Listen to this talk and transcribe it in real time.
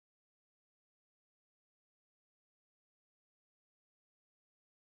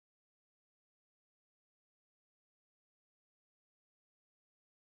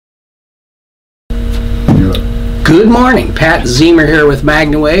Good morning. Pat Zemer here with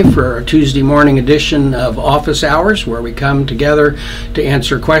MagnaWave for our Tuesday morning edition of Office Hours, where we come together to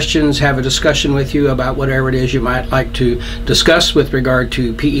answer questions, have a discussion with you about whatever it is you might like to discuss with regard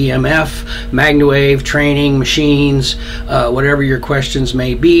to PEMF, MagnaWave, training, machines, whatever your questions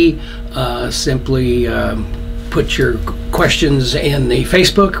may be. Simply put your questions in the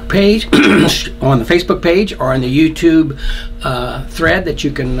Facebook page, on the Facebook page, or on the YouTube thread that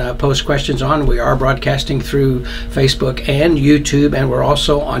you can post questions on. We are broadcasting through Facebook and YouTube, and we're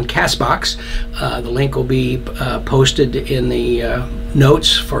also on Castbox. The link will be posted in the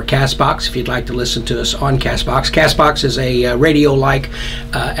notes for Castbox if you'd like to listen to us on Castbox. Castbox is a radio-like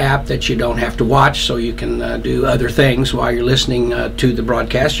app that you don't have to watch, so you can do other things while you're listening to the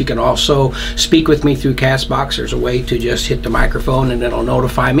broadcast. You can also speak with me through Castbox. There's a way to just hit the microphone and it'll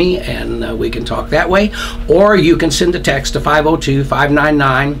notify me, and we can talk that way. Or you can send a text to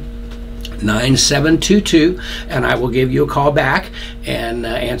 502-599-9722, and I will give you a call back and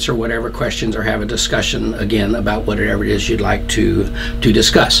answer whatever questions or have a discussion again about whatever it is you'd like to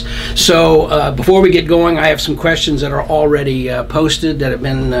discuss. So before we get going, I have some questions that are already posted that have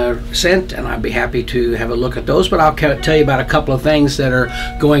been sent, and I'd be happy to have a look at those. But I'll tell you about a couple of things that are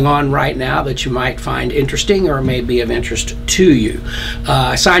going on right now that you might find interesting or may be of interest to you.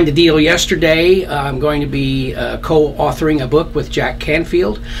 I signed a deal yesterday. I'm going to be co-authoring a book with Jack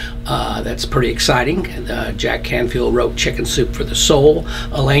Canfield. That's pretty exciting. Jack Canfield wrote Chicken Soup for the Soul.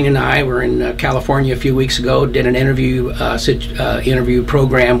 Elaine and I were in California a few weeks ago, did an interview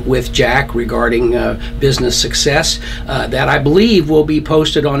program with Jack regarding business success that I believe will be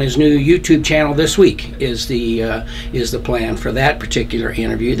posted on his new YouTube channel this week. Is the plan for that particular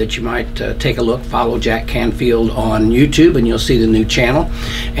interview, that you might take a look, follow Jack Canfield on YouTube, and you'll see the new channel.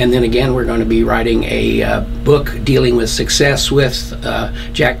 And then again, we're going to be writing a book dealing with success with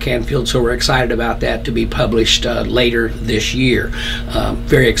Jack Canfield, so we're excited about that to be published later this year.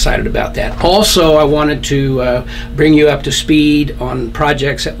 Very excited about that. Also, I wanted to bring you up to speed on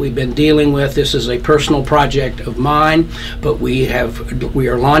projects that we've been dealing with. This is a personal project of mine, but we are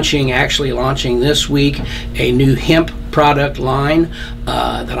actually launching this week a new hemp product line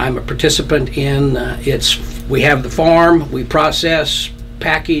that I'm a participant in. We have the farm, we process,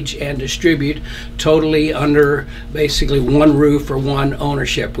 package, and distribute totally under basically one roof or one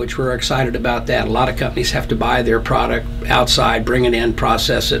ownership, which we're excited about that. A lot of companies have to buy their product outside, bring it in,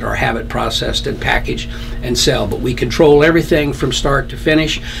 process it, or have it processed and packaged and sell. But we control everything from start to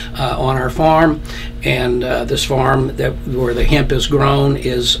finish on our farm. And this farm where the hemp is grown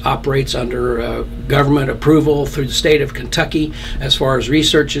operates under government approval through the state of Kentucky as far as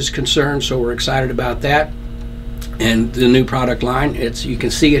research is concerned, so we're excited about that. And the new product line, you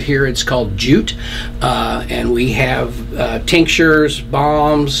can see it here, it's called Jute, and we have tinctures,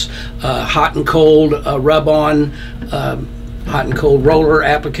 balms, hot and cold rub-on, hot and cold roller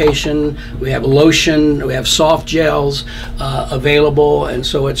application. We have lotion, we have soft gels available, and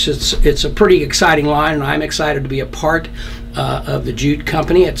so it's a pretty exciting line, and I'm excited to be a part of the Jute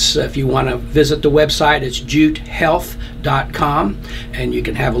company. If you want to visit the website, it's jutehealth.com, and you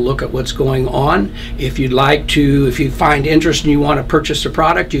can have a look at what's going on. If you find interest and you want to purchase a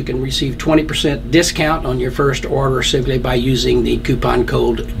product, you can receive 20% discount on your first order simply by using the coupon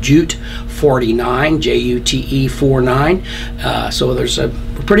code JUTE49, JUTE49. So we're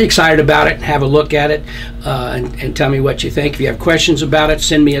pretty excited about it. Have a look at it and tell me what you think. If you have questions about it,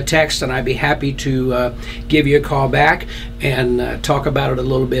 send me a text, and I'd be happy to give you a call back and talk about it a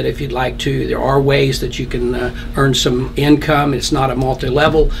little bit if you'd like to. There are ways that you can earn some income. It's not a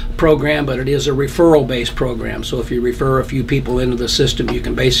multi-level program, but it is a referral-based program. So if you refer a few people into the system, you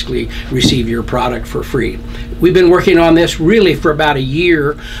can basically receive your product for free. We've been working on this really for about a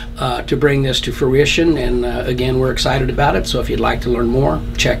year to bring this to fruition, and again, we're excited about it. So if you'd like to learn more,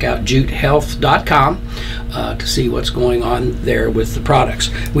 check out jutehealth.com to see what's going on there with the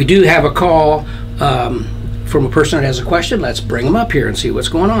products. We do have a call from a person that has a question. Let's bring them up here and see what's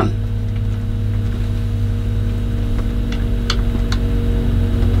going on.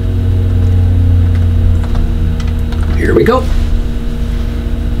 Here we go.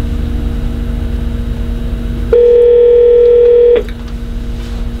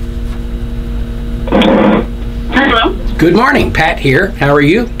 Hello. Good morning, Pat here. How are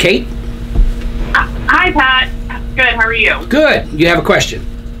you? Kate? Hi, Pat. Good. How are you? Good. You have a question?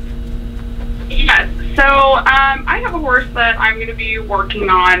 Yes. So I have a horse that I'm going to be working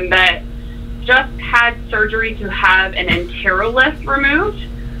on that just had surgery to have an enterolith removed.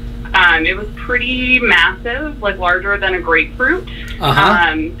 It was pretty massive, like larger than a grapefruit.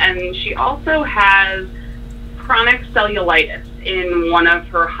 And she also has chronic cellulitis. in one of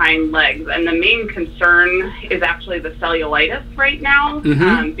her hind legs, and the main concern is actually the cellulitis right now,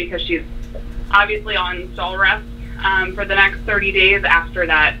 because she's obviously on stall rest for the next 30 days after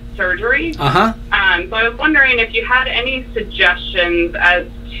that surgery. So I was wondering if you had any suggestions as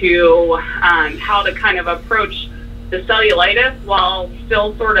to how to kind of approach the cellulitis while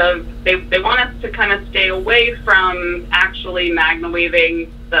still sort of, they want us to kind of stay away from actually MagnaWaving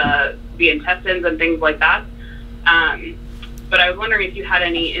the intestines and things like that. But I was wondering if you had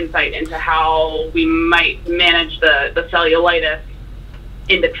any insight into how we might manage the cellulitis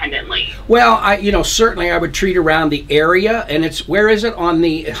independently. Well, certainly I would treat around the area, and where is it, on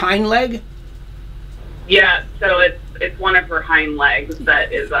the hind leg? Yeah, so it's one of her hind legs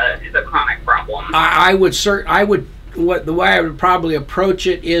that is a chronic problem. The way I would probably approach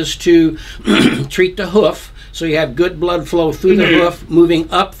it is to treat the hoof, so you have good blood flow through the hoof,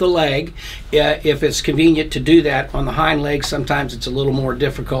 moving up the leg. If it's convenient to do that on the hind leg, sometimes it's a little more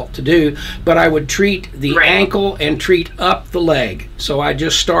difficult to do. But I would treat the ankle and treat up the leg. So I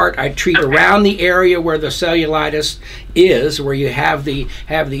treat around the area where the cellulitis is, where you have the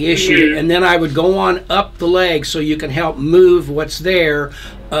issue, and then I would go on up the leg so you can help move what's there,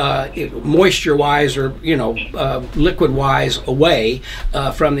 moisture-wise or liquid-wise, away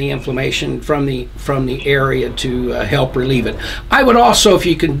from the inflammation from the area to help relieve it. I would also, if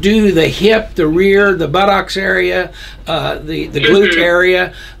you can do the hip, the rear, the buttocks area, the glute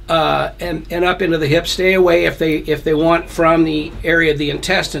area, and up into the hip, stay away if they want from the area of the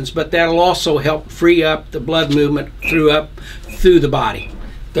intestines, but that'll also help free up the blood movement through the body,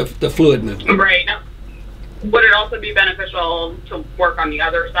 the fluid movement. Right. Would it also be beneficial to work on the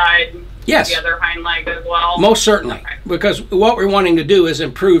other side? Yes. The other hind leg as well? Most certainly. Because what we're wanting to do is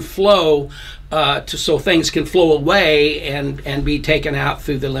improve flow so things can flow away and be taken out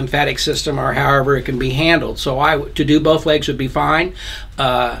through the lymphatic system or however it can be handled. So to do both legs would be fine.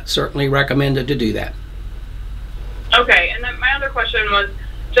 Certainly recommended to do that. Okay. And then my other question was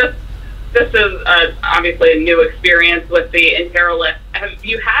just, this is obviously a new experience with the Enterolift. Have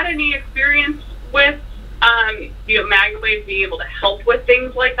you had any experience with MagnaWave being able to help with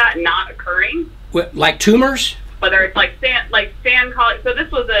things like that not occurring? Like tumors? Whether it's like sand colony. So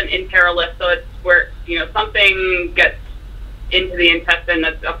this was an Enterolift, so it's where something gets into the intestine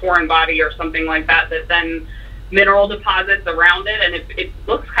that's a foreign body or something like that then mineral deposits around it, and it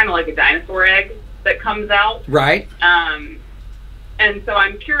looks kind of like a dinosaur egg that comes out. Right. And so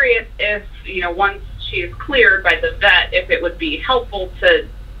I'm curious if once she is cleared by the vet, if it would be helpful to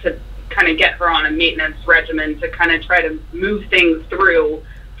kind of get her on a maintenance regimen to kind of try to move things through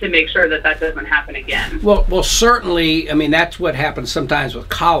to make sure that doesn't happen again. Well, certainly, I mean, that's what happens sometimes with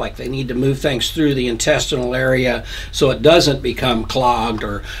colic. They need to move things through the intestinal area so it doesn't become clogged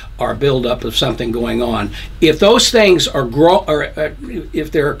or buildup of something going on. If those things are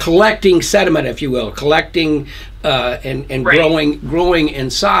if they're collecting sediment, if you will, collecting and growing in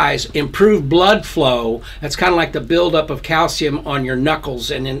size, improved blood flow. That's kind of like the buildup of calcium on your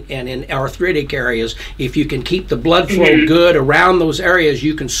knuckles and in arthritic areas. If you can keep the blood flow good around those areas,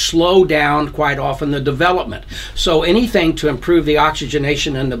 you can slow down quite often the development. So anything to improve the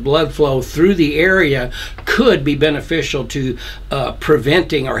oxygenation and the blood flow through the area could be beneficial to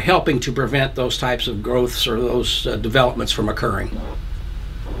preventing or helping to prevent those types of growths or those developments from occurring.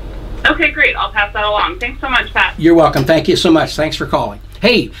 Okay, great. I'll pass that along. Thanks so much, Pat. You're welcome. Thank you so much. Thanks for calling.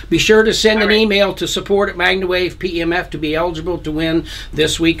 Hey, be sure to send an email to support@MagnaWave PEMF to be eligible to win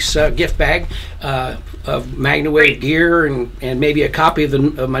this week's gift bag of MagnaWave gear and maybe a copy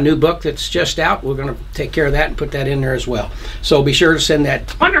of my new book that's just out. We're going to take care of that and put that in there as well. So be sure to send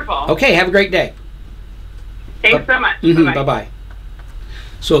that. Wonderful. Okay, have a great day. Thanks so much. Bye-bye. Bye-bye.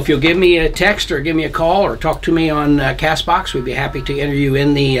 So if you'll give me a text or give me a call or talk to me on CastBox, we'd be happy to enter you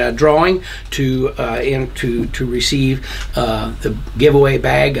in the drawing to receive the giveaway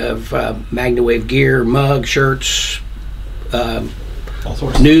bag of MagnaWave gear, mug, shirts,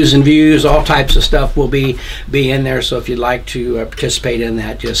 news and views, all types of stuff will be in there. So if you'd like to participate in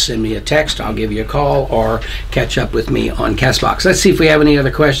that, just send me a text. I'll give you a call or catch up with me on CastBox. Let's see if we have any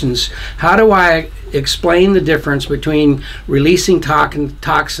other questions. How do I explain the difference between releasing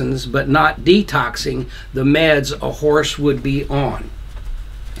toxins but not detoxing the meds a horse would be on?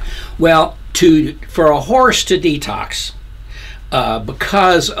 Well, for a horse to detox,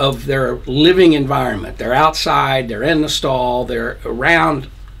 because of their living environment, they're outside, they're in the stall, they're around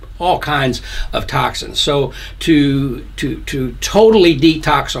all kinds of toxins. So to totally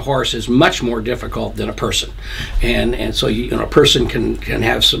detox a horse is much more difficult than a person. And so a person can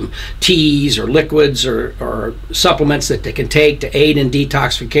have some teas or liquids or supplements that they can take to aid in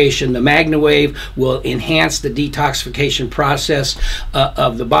detoxification. The MagnaWave will enhance the detoxification process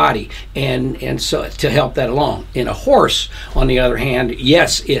of the body, and so to help that along. In a horse, on the other hand,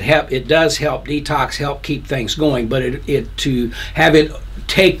 yes, it does help detox, help keep things going, but to have it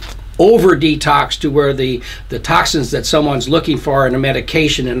take over detox to where the toxins that someone's looking for in a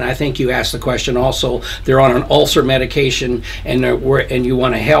medication, and I think you asked the question also, they're on an ulcer medication and you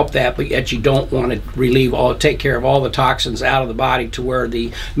want to help that, but yet you don't want to take care of all the toxins out of the body to where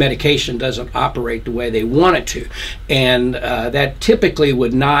the medication doesn't operate the way they want it to. And that typically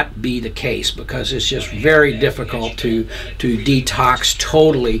would not be the case, because it's just very difficult to detox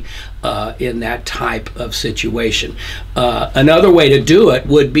totally in that type of situation. Another way to do it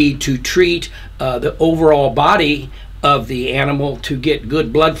would be to treat the overall body of the animal to get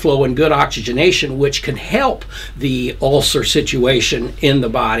good blood flow and good oxygenation, which can help the ulcer situation in the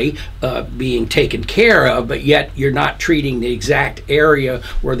body being taken care of, but yet you're not treating the exact area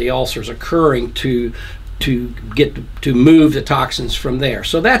where the ulcer is occurring to get to move the toxins from there.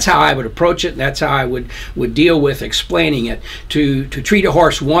 So that's how I would approach it, and that's how I would deal with explaining it. To treat a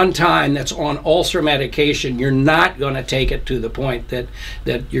horse one time that's on ulcer medication, you're not going to take it to the point that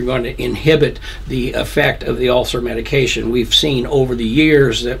you're going to inhibit the effect of the ulcer medication. We've seen over the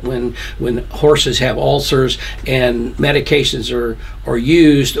years that when horses have ulcers and medications are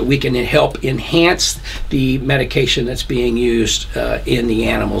used, we can help enhance the medication that's being used in the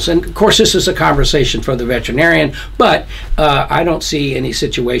animals. And of course, this is a conversation for the veterinarian, but I don't see any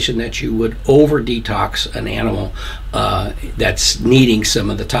situation that you would over detox an animal that's needing some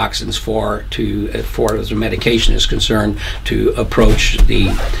of the toxins for as the medication is concerned, to approach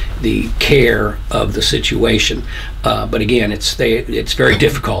the care of the situation. But again, it's very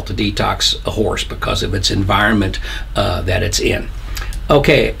difficult to detox a horse because of its environment that it's in.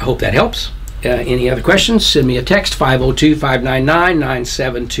 Okay, I hope that helps. Any other questions? Send me a text,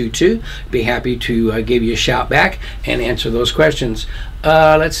 502-599-9722. Be happy to give you a shout back and answer those questions.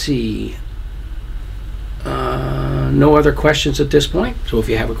 Let's see. No other questions at this point. So if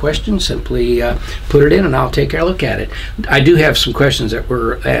you have a question, simply put it in and I'll take a look at it. I do have some questions that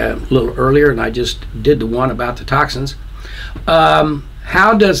were a little earlier, and I just did the one about the toxins.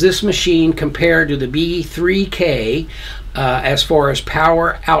 How does this machine compare to the B3K as far as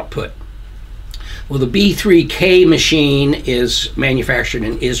power output? Well, the B3K machine is manufactured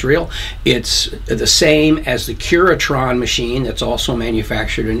in Israel. It's the same as the Curatron machine that's also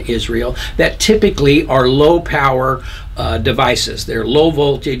manufactured in Israel, that typically are low power devices. They're low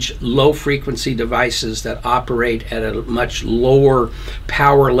voltage, low frequency devices that operate at a much lower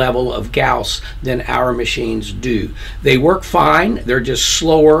power level of Gauss than our machines do. They work fine, they're just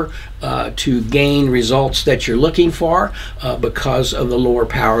slower to gain results that you're looking for because of the lower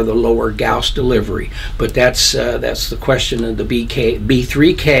power, the lower Gauss delivery. But that's the question of the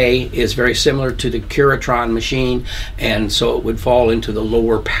B3K is very similar to the Curatron machine, and so it would fall into the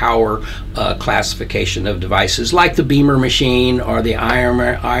lower power classification of devices like the Beamer machine or the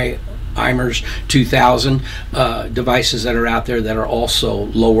Eimers 2000 devices that are out there that are also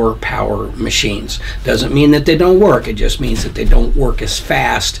lower power machines. Doesn't mean that they don't work, it just means that they don't work as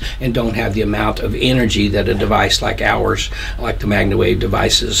fast and don't have the amount of energy that a device like ours, like the MagnaWave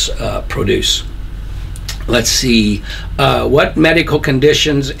devices, produce. Let's see, what medical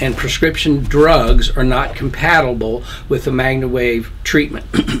conditions and prescription drugs are not compatible with the MagnaWave treatment?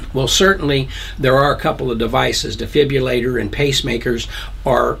 Well, certainly there are a couple of devices, defibrillator and pacemakers,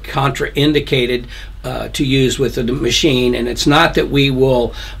 are contraindicated to use with the machine, and it's not that we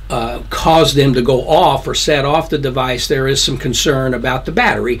will cause them to go off or set off the device. There is some concern about the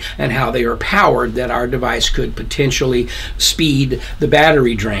battery and how they are powered, that our device could potentially speed the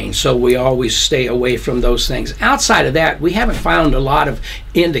battery drain, so we always stay away from those things. Outside of that, we haven't found a lot of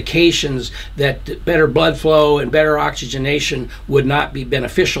indications that better blood flow and better oxygenation would not be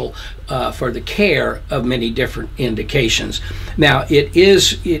beneficial for the care of many different indications. Now,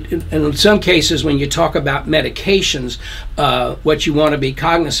 in some cases, when you talk about medications, what you want to be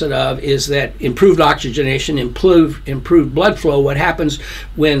cognizant of is that improved oxygenation, improved blood flow. What happens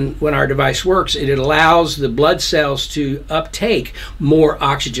when our device works, it allows the blood cells to uptake more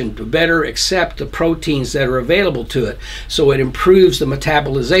oxygen, to better accept the proteins that are available to it. So it improves the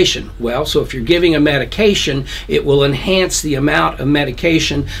metabolization. Well, so if you're giving a medication, it will enhance the amount of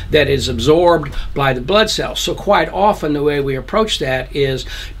medication that is absorbed by the blood cells. So quite often the way we approach that is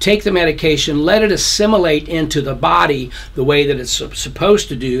take the medication, let it assimilate into the body the way that it's supposed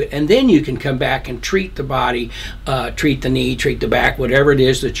to do, and then you can come back and treat the body, treat the knee, treat the back, whatever it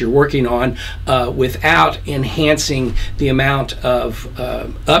is that you're working on, without enhancing the amount of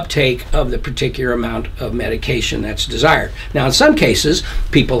uptake of the particular amount of medication that's desired. Now, in some cases,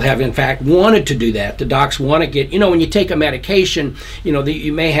 people have in fact wanted to do that. The docs want to get, when you take a medication,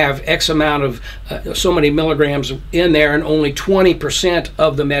 you may have X amount of so many milligrams in there, and only 20%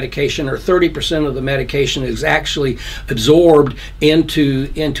 of the medication or 30% of the medication is actually absorbed into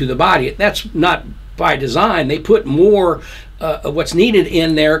the body. That's not by design. They put more of what's needed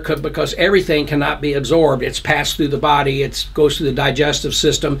in there because everything cannot be absorbed. It's passed through the body, it goes through the digestive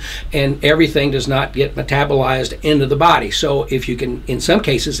system, and everything does not get metabolized into the body. So if you can, in some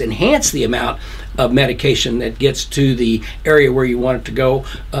cases, enhance the amount of medication that gets to the area where you want it to go,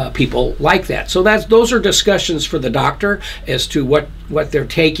 people like that. So those are discussions for the doctor as to what they're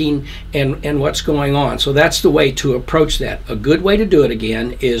taking and what's going on. So that's the way to approach that. A good way to do it,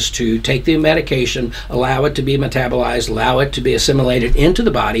 again, is to take the medication, allow it to be metabolized, allow it to be assimilated into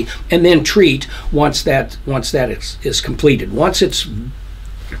the body, and then treat once that is completed. Once it's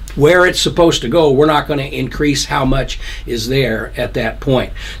where it's supposed to go, we're not going to increase how much is there at that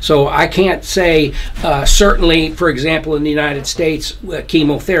point. So I can't say, certainly, for example, in the United States,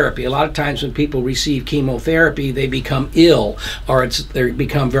 chemotherapy. A lot of times when people receive chemotherapy, they become ill or they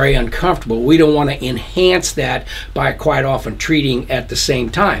become very uncomfortable. We don't want to enhance that by quite often treating at the same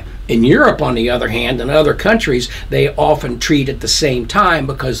time. In Europe, on the other hand, and other countries, they often treat at the same time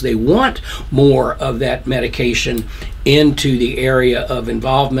because they want more of that medication into the area of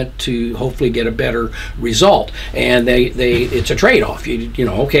involvement to hopefully get a better result. And it's a trade-off.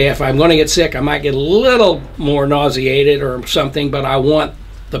 Okay, if I'm going to get sick, I might get a little more nauseated or something, but I want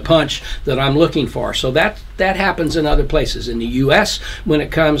the punch that I'm looking for. So that happens in other places. In the U.S., when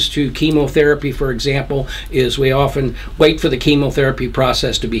it comes to chemotherapy, for example, is we often wait for the chemotherapy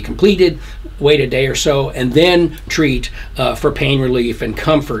process to be completed, wait a day or so, and then treat for pain relief and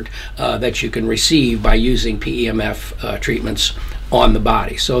comfort that you can receive by using PEMF treatments on the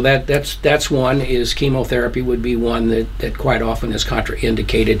body. So that's one, is chemotherapy would be one that quite often is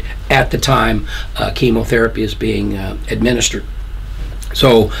contraindicated at the time chemotherapy is being administered.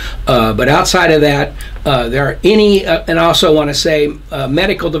 So, but outside of that, there are any, and I also want to say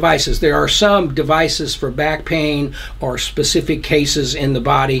medical devices. There are some devices for back pain or specific cases in the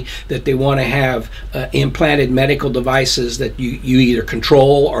body that they want to have implanted medical devices that you either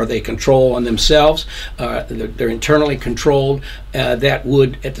control or they control on themselves. They're internally controlled that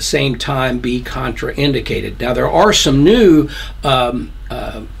would at the same time be contraindicated. Now, there are some new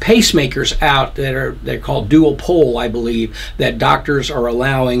pacemakers out they're called dual pole, I believe, that doctors are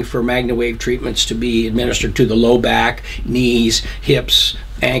allowing for magnet wave treatments to be administered to the low back, knees, hips,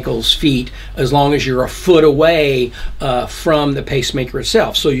 ankles, feet, as long as you're a foot away from the pacemaker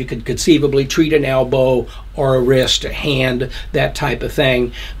itself. So you could conceivably treat an elbow or a wrist, a hand, that type of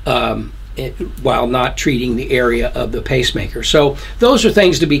thing, while not treating the area of the pacemaker. So those are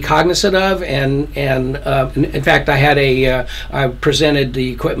things to be cognizant of, and in fact, I presented the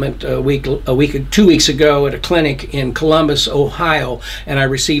equipment 2 weeks ago at a clinic in Columbus, Ohio, and I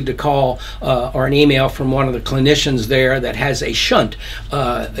received a call or an email from one of the clinicians there that has a shunt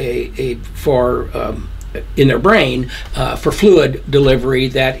in their brain for fluid delivery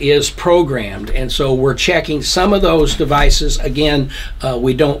that is programmed. And so we're checking some of those devices. Again,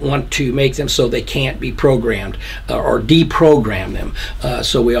 we don't want to make them so they can't be programmed or deprogram them.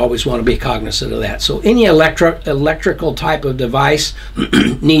 So we always want to be cognizant of that. So any electrical type of device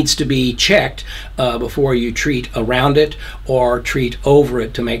needs to be checked before you treat around it or treat over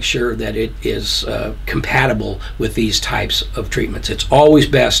it to make sure that it is compatible with these types of treatments. It's always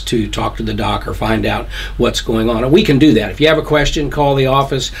best to talk to the doc or find out what's going on. And we can do that. If you have a question, call the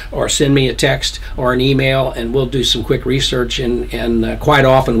office or send me a text or an email, and we'll do some quick research. And quite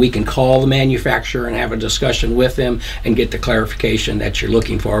often we can call the manufacturer and have a discussion with them and get the clarification that you're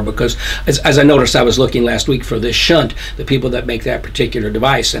looking for. Because as I noticed, I was looking last week for this shunt, the people that make that particular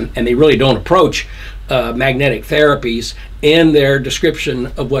device, and they really don't approach magnetic therapies in their description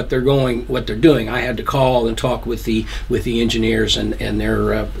of what they're doing. I had to call and talk with the engineers, and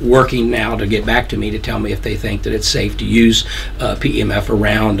they're working now to get back to me to tell me if they think that it's safe to use PEMF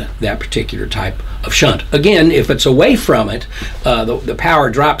around that particular type of shunt. Again, if it's away from it, the power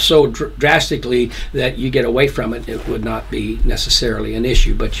drops so drastically that you get away from it, it would not be necessarily an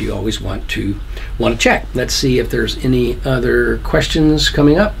issue, but you always want to check. Let's see if there's any other questions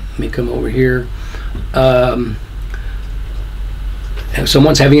coming up. Let me come over here.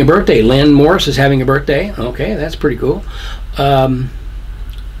 Someone's having a birthday. Lynn Morris is having a birthday. Okay, that's pretty cool.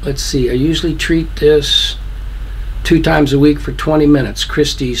 Let's see. I usually treat this 2 times a week for 20 minutes.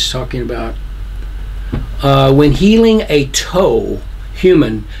 Christy's talking about when healing a toe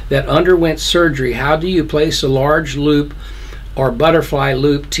human that underwent surgery, how do you place a large loop or butterfly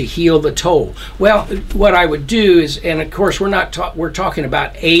loop to heal the toe? Well, what I would do is, and of course we're talking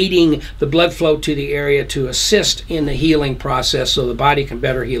about aiding the blood flow to the area to assist in the healing process so the body can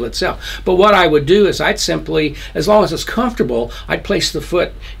better heal itself. But what I would do is I'd simply, as long as it's comfortable, I'd place the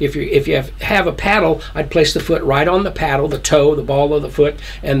foot, if you have a paddle, I'd place the foot right on the paddle, the toe, the ball of the foot,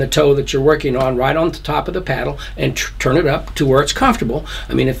 and the toe that you're working on right on the top of the paddle, and turn it up to where it's comfortable.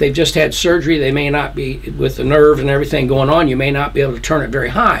 I mean, if they've just had surgery, they may not be, with the nerve and everything going on, you may not be able to turn it very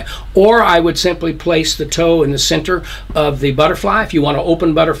high. Or I would simply place the toe in the center of the butterfly. If you want to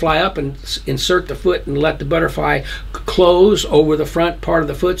open butterfly up and insert the foot and let the butterfly close over the front part of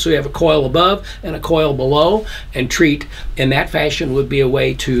the foot, so you have a coil above and a coil below, and treat in that fashion would be a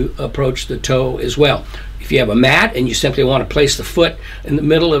way to approach the toe as well. If you have a mat and you simply want to place the foot in the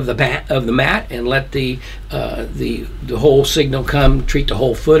middle of the mat and let the whole signal come, treat the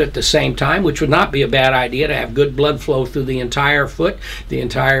whole foot at the same time, which would not be a bad idea, to have good blood flow through the entire foot, the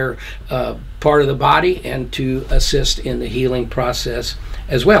entire part of the body, and to assist in the healing process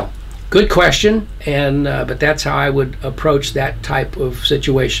as well. Good question, and but that's how I would approach that type of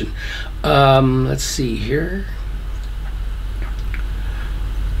situation. Let's see here.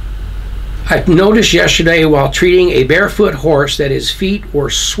 I noticed yesterday while treating a barefoot horse that his feet were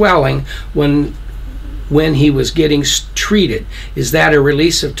swelling when he was getting treated. Is that a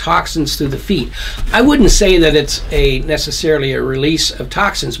release of toxins through the feet? I wouldn't say that it's necessarily a release of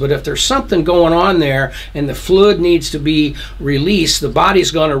toxins, but if there's something going on there and the fluid needs to be released, the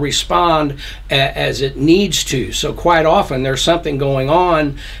body's going to respond as it needs to. So quite often there's something going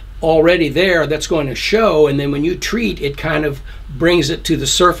on already there that's going to show, and then when you treat, it kind of brings it to the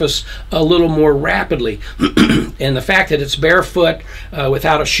surface a little more rapidly. And the fact that it's barefoot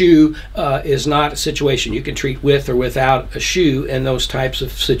without a shoe is not a situation. You can treat with or without a shoe in those types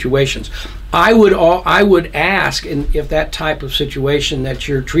of situations. I would ask, and if that type of situation that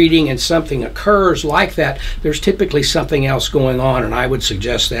you're treating and something occurs like that, there's typically something else going on, and I would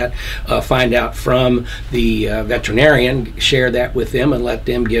suggest that find out from the veterinarian, share that with them, and let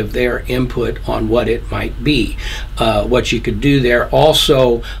them give their input on what it might be. What you could do there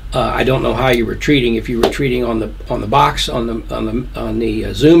also, I don't know how you were treating. If you were treating on the box, on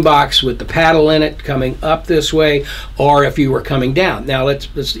the Zoom box with the paddle in it coming up this way, or if you were coming down. Now let's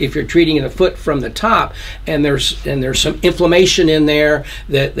if you're treating the foot from the top and there's some inflammation in there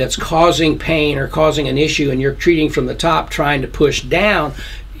that's causing pain or causing an issue, and you're treating from the top trying to push down,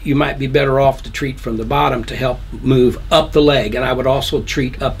 you might be better off to treat from the bottom to help move up the leg. And I would also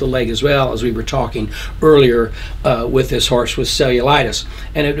treat up the leg as well, as we were talking earlier with this horse with cellulitis.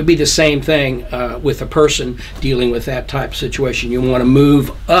 And it would be the same thing with a person dealing with that type of situation. You want to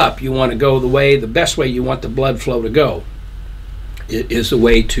move up. You want to go the best way you want the blood flow to go. It is the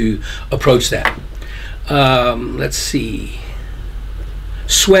way to approach that. Let's see.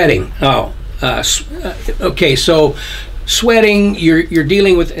 Sweating. Okay, so sweating, you're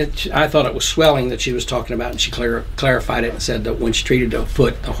dealing with it. I thought it was swelling that she was talking about, and she clarified it and said that when she treated the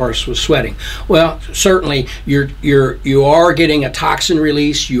foot, the horse was sweating. Well, certainly you are getting a toxin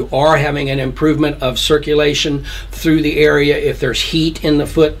release. You are having an improvement of circulation through the area. If there's heat in the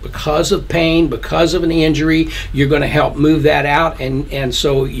foot because of pain, because of an injury, you're going to help move that out, and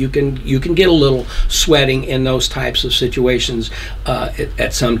so you can get a little sweating in those types of situations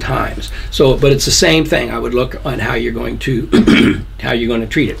at some times. So, but it's the same thing. I would look on how you're going to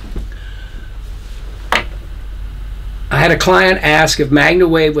treat it. I had a client ask if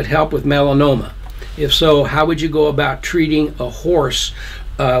MagnaWave would help with melanoma. If so, how would you go about treating a horse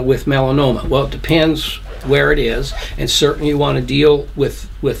with melanoma? Well, it depends where it is, and certainly you want to deal with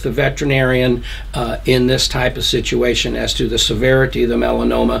the veterinarian in this type of situation as to the severity of the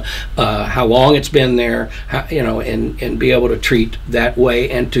melanoma, how long it's been there, and be able to treat that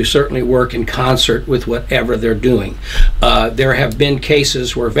way, and to certainly work in concert with whatever they're doing. There have been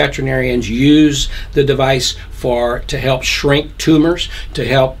cases where veterinarians use the device to help shrink tumors,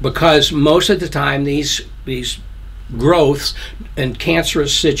 because most of the time these growths and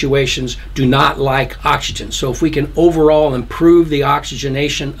cancerous situations do not like oxygen. So if we can overall improve the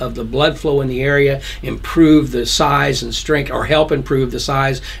oxygenation of the blood flow in the area, improve the size and strength, or help improve the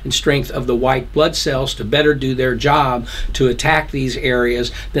size and strength of the white blood cells to better do their job to attack these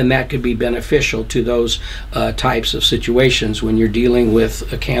areas, then that could be beneficial to those types of situations when you're dealing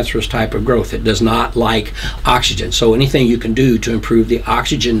with a cancerous type of growth. It does not like oxygen. So anything you can do to improve the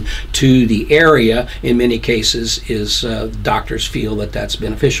oxygen to the area in many cases is is doctors feel that that's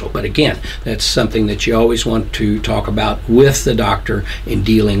beneficial. But again, that's something that you always want to talk about with the doctor in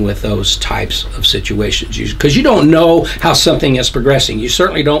dealing with those types of situations, because you don't know how something is progressing. You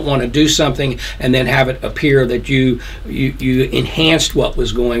certainly don't want to do something and then have it appear that you enhanced what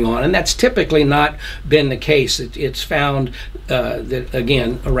was going on, and that's typically not been the case. It's found that,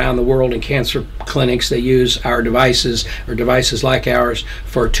 again, around the world in cancer clinics, they use our devices or devices like ours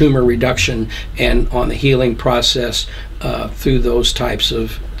for tumor reduction and on the healing process through those types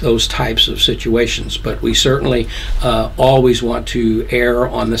of situations. But we certainly always want to err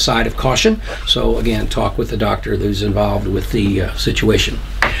on the side of caution. So again, talk with the doctor who's involved with the situation.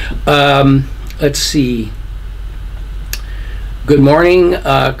 Let's see. Good morning.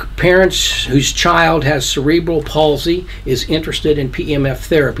 Parents whose child has cerebral palsy is interested in PEMF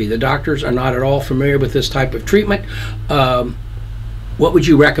therapy. The doctors are not at all familiar with this type of treatment. What would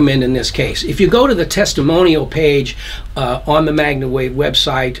you recommend in this case? If you go to the testimonial page on the MagnaWave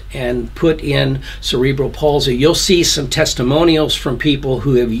website and put in cerebral palsy, you'll see some testimonials from people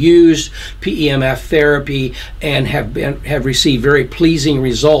who have used PEMF therapy and have received very pleasing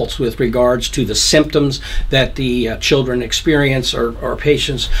results with regards to the symptoms that the children experience or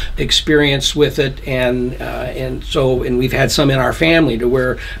patients experience with it, and we've had some in our family to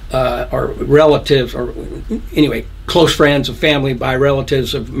where our relatives, or anyway, close friends of family by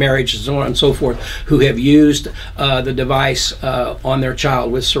relatives of marriage and so on and so forth, who have used the device on their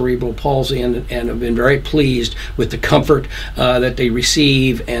child with cerebral palsy and have been very pleased with the comfort that they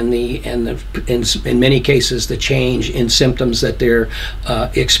receive and in many cases the change in symptoms that they're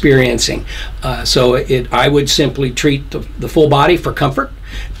experiencing. So I would simply treat the full body for comfort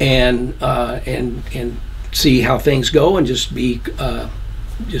and see how things go, and just be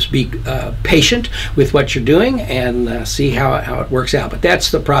patient with what you're doing and see how it works out. But that's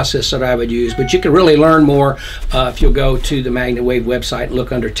the process that I would use. But you can really learn more if you'll go to the MagnaWave website and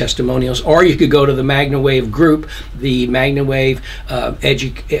look under testimonials, or you could go to the MagnaWave group, the MagnaWave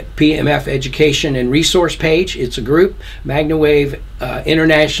PEMF Education and Resource page. It's a group, MagnaWave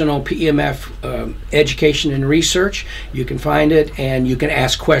International PEMF Education and Research. You can find it, and you can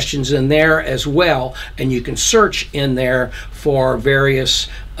ask questions in there as well, and you can search in there for various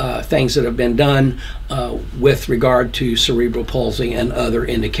things that have been done with regard to cerebral palsy and other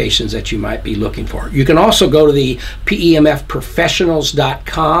indications that you might be looking for. You can also go to the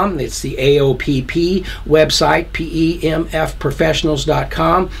PEMFprofessionals.com. It's the AOPP website,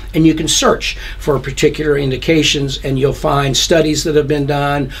 PEMFprofessionals.com, and you can search for particular indications, and you'll find studies that have been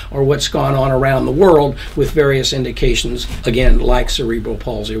done or what's gone on around the world with various indications, again, like cerebral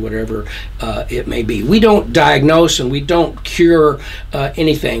palsy or whatever it may be. We don't diagnose and we don't cure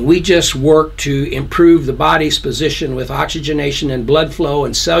anything. We just work to improve the body's position with oxygenation and blood flow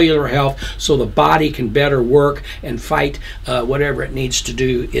and cellular health, so the body can better work and fight whatever it needs to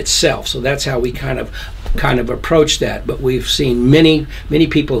do itself. So that's how we kind of approach that. But we've seen many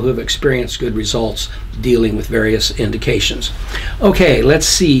people who have experienced good results dealing with various indications. Okay, let's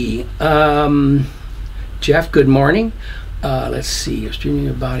see. Jeff, good morning. Let's see. Streaming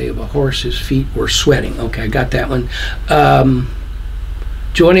the body of a horse whose feet were sweating. Okay, I got that one.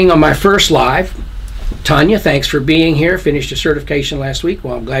 Joining on my first live, Tanya, thanks for being here. Finished your certification last week.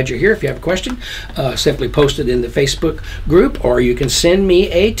 Well, I'm glad you're here. If you have a question, simply post it in the Facebook group, or you can send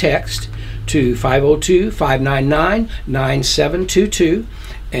me a text to 502-599-9722.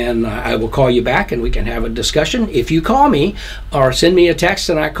 And I will call you back and we can have a discussion. If you call me or send me a text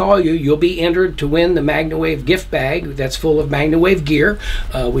and I call you, you'll be entered to win the MagnaWave gift bag that's full of MagnaWave gear.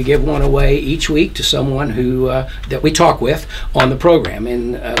 We give one away each week to someone who that we talk with on the program,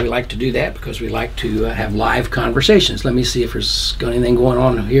 and we like to do that because we like to have live conversations. Let me see if there's anything going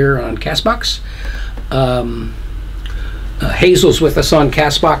on here on CastBox. Hazel's with us on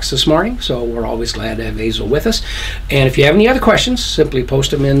CastBox this morning, so we're always glad to have Hazel with us. And if you have any other questions, simply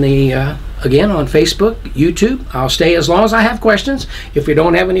post them in the again on Facebook, YouTube. I'll stay as long as I have questions. If you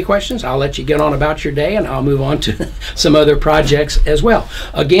don't have any questions, I'll let you get on about your day and I'll move on to some other projects as well.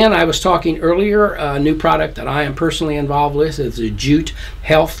 Again, I was talking earlier, a new product that I am personally involved with is the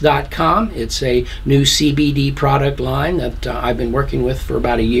jutehealth.com. It's a new CBD product line that I've been working with for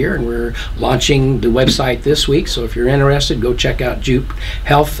about a year, and we're launching the website this week. So if you're interested, go check out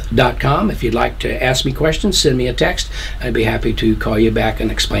jutehealth.com. If you'd like to ask me questions, send me a text. I'd be happy to call you back and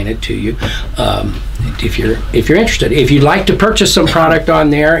explain it to you. If you're interested. If you'd like to purchase some product on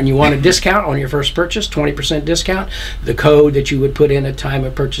there and you want a discount on your first purchase, 20% discount, the code that you would put in at time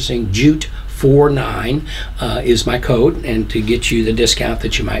of purchasing, JUTE49, is my code, and to get you the discount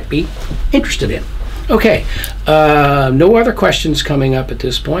that you might be interested in. Okay. No other questions coming up at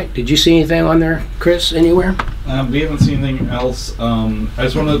this point. Did you see anything on there, Chris, anywhere? We haven't seen anything else. I'm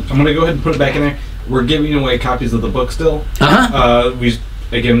going to go ahead and put it back in there. We're giving away copies of the book still.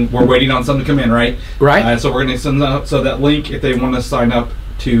 We're waiting on some to come in, right? Right. So we're going to send out, so that link, if they want to sign up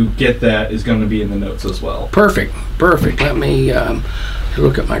to get that, is going to be in the notes as well. Perfect. Let me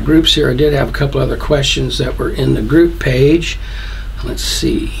look at my groups here. I did have a couple other questions that were in the group page. Let's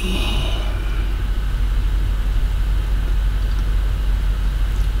see.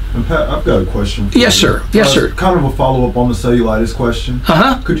 And Pat, I've got a question for Yes, you. sir. Yes, sir. Kind of a follow-up on the cellulitis question.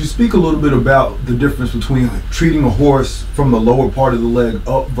 Could you speak a little bit about the difference between treating a horse from the lower part of the leg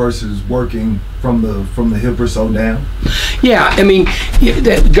up versus working from the hip or so down? Yeah, I mean,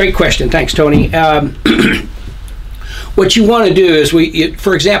 great question. Thanks, Tony. What you want to do is,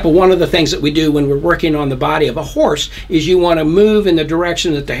 for example, one of the things that we do when we're working on the body of a horse is you want to move in the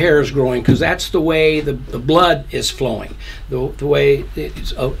direction that the hair is growing, because that's the way the blood is flowing, the way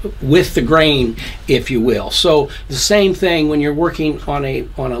it's with the grain, if you will. So the same thing when you're working on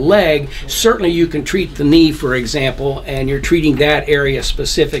a leg. Certainly you can treat the knee, for example, and you're treating that area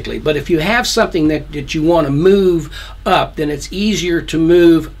specifically. But if you have something that you want to move up, then it's easier to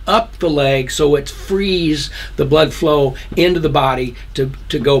move up the leg so it frees the blood flow into the body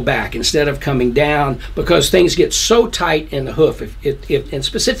to go back instead of coming down, because things get so tight in the hoof. And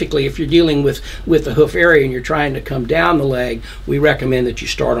specifically if you're dealing with the hoof area and you're trying to come down the leg, we recommend that you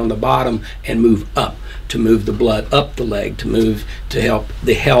start on the bottom and move up to move the blood up the leg, to help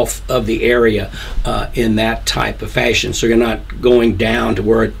the health of the area in that type of fashion. So you're not going down to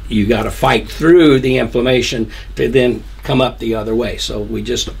where you got to fight through the inflammation to then come up the other way. So we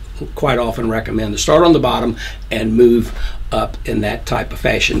just quite often recommend to start on the bottom and move up in that type of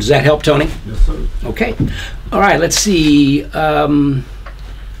fashion. Does that help, Tony? Yes, sir. Okay. All right, let's see.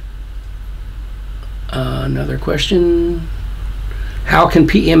 Another question. How can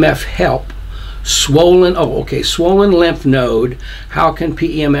PEMF help swollen lymph node? How can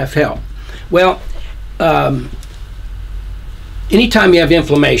PEMF help? Well, anytime you have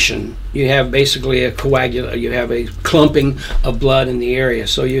inflammation, you have basically you have a clumping of blood in the area.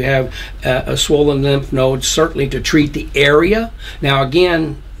 So you have a swollen lymph node, certainly to treat the area. Now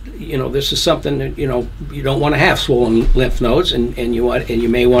again, this is something that you don't want to have swollen lymph nodes, and you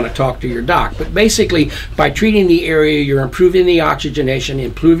may want to talk to your doc. But basically, by treating the area, you're improving the oxygenation,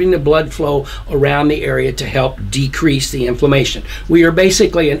 improving the blood flow around the area to help decrease the inflammation. We are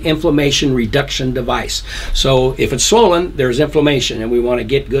basically an inflammation reduction device. So if it's swollen, there's inflammation, and we want to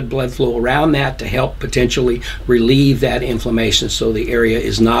get good blood flow around that to help potentially relieve that inflammation, so the area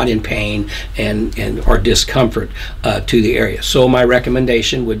is not in pain and or discomfort to the area. So my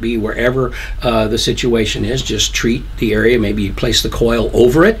recommendation would be, wherever the situation is, just treat the area. Maybe you place the coil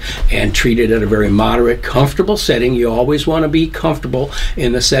over it and treat it at a very moderate, comfortable setting. You always want to be comfortable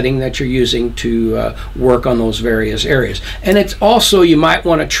in the setting that you're using to work on those various areas. And it's also, you might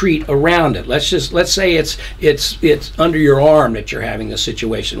want to treat around it. Let's say it's under your arm that you're having the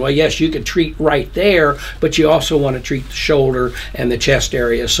situation. Well, yes, you could treat right there, but you also want to treat the shoulder and the chest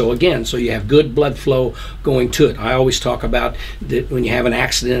area. So again, so you have good blood flow going to it. I always talk about that when you have an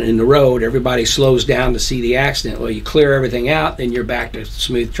accident in the road, everybody slows down to see the accident. Well, you clear everything out, then you're back to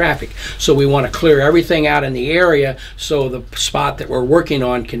smooth traffic. So we want to clear everything out in the area so the spot that we're working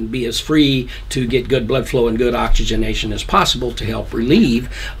on can be as free to get good blood flow and good oxygenation as possible to help relieve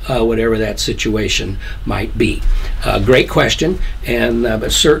whatever that situation might be. Great question, and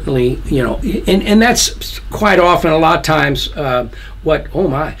but certainly, and that's quite often, a lot of times, what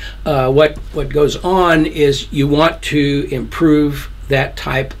goes on is you want to improve that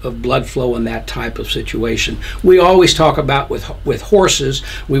type of blood flow in that type of situation. We always talk about with horses,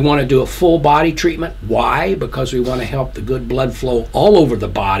 we want to do a full body treatment. Why? Because we want to help the good blood flow all over the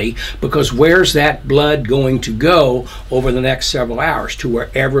body, because where's that blood going to go over the next several hours? To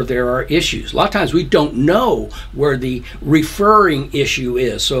wherever there are issues. A lot of times we don't know where the referring issue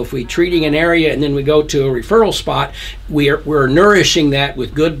is. So if we're treating an area and then we go to a referral spot, we're nourishing that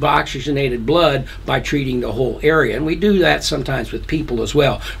with good oxygenated blood by treating the whole area. And we do that sometimes with people as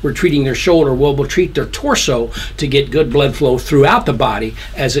well. We're treating their shoulder. Well, we'll treat their torso to get good blood flow throughout the body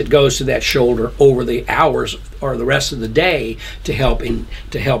as it goes to that shoulder over the hours or the rest of the day to help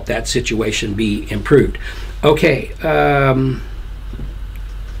that situation be improved. Okay.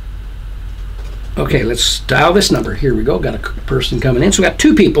 Okay, let's dial this number. Here we go. Got a person coming in. So we got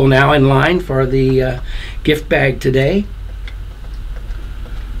two people now in line for the gift bag today.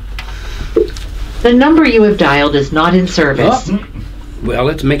 The number you have dialed is not in service. Oh. Well,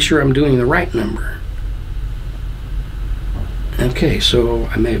 let's make sure I'm doing the right number. Okay, so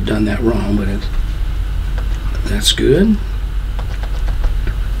I may have done that wrong, but it's That's good.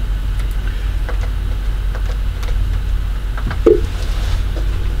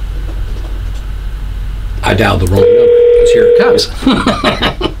 I dialed the wrong number. Because here it comes.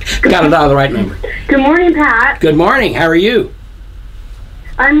 Got to dial the right number. Good morning, Pat. Good morning. How are you?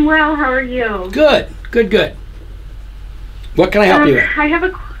 I'm well. How are you? Good. Good. What can I help you with? I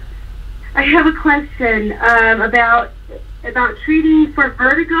have a question about treating for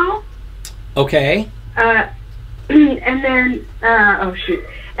vertigo. Okay. And then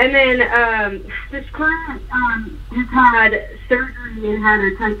this client has had surgery and had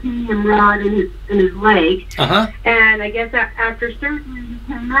a titanium rod in his leg. And I guess after surgery he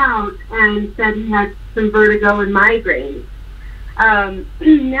came out and said he had some vertigo and migraines.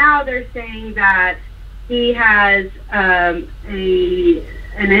 Now they're saying that he has an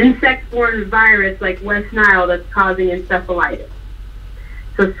insect-borne virus like West Nile that's causing encephalitis,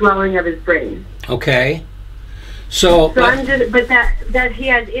 so swelling of his brain. Okay. But that he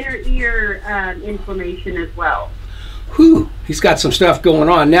has inner ear inflammation as well. Whew, he's got some stuff going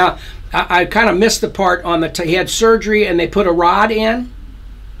on. Now, I kind of missed the part on he had surgery and they put a rod in?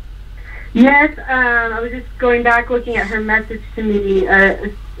 Yes, I was just going back looking at her message to me,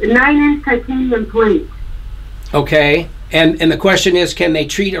 a 9-inch titanium plate. Okay, and the question is, can they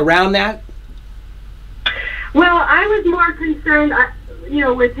treat around that? Well, I was more concerned,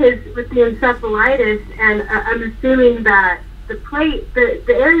 with the encephalitis, and I'm assuming that the plate, the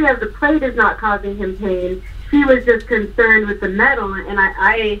area of the plate is not causing him pain. She was just concerned with the metal, and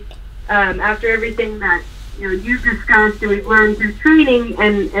I after everything that you've discussed and we've learned through training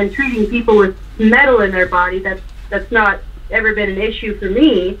and treating people with metal in their body, that's not ever been an issue for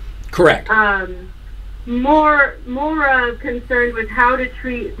me. Correct. More concerned with how to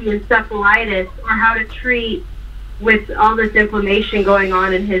treat the encephalitis, or how to treat with all this inflammation going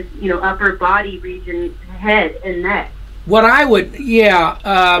on in his upper body region, head and neck. What I would,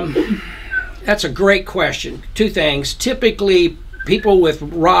 that's a great question. Two things. Typically, people with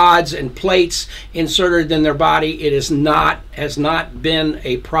rods and plates inserted in their body, has not been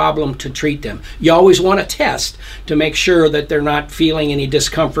a problem to treat them. You always want to test to make sure that they're not feeling any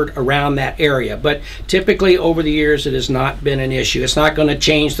discomfort around that area. But typically over the years, it has not been an issue. It's not going to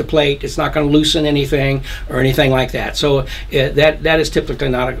change the plate. It's not going to loosen anything or anything like that. So that is typically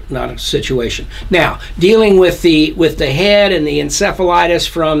not a situation. Now, dealing with the head and the encephalitis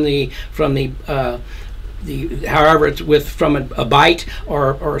from however it's from a bite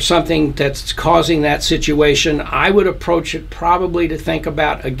or something that's causing that situation, I would approach it probably to think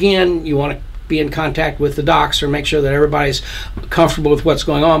about, again, you want to be in contact with the docs or make sure that everybody's comfortable with what's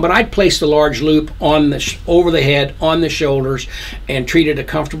going on. But I'd place the large loop on over the head, on the shoulders, and treat it a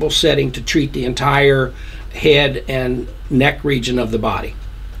comfortable setting to treat the entire head and neck region of the body.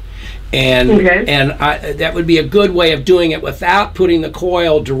 And that would be a good way of doing it without putting the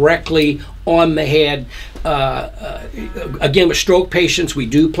coil directly on the head. Again, with stroke patients, we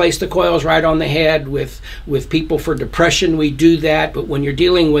do place the coils right on the head. With people for depression, we do that. But when you're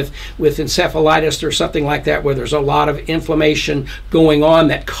dealing with encephalitis or something like that, where there's a lot of inflammation going on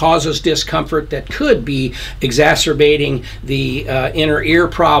that causes discomfort, that could be exacerbating the inner ear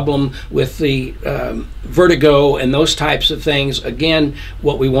problem with the vertigo and those types of things. Again,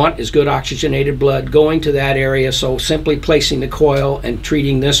 what we want is good oxygenated blood going to that area. So simply placing the coil and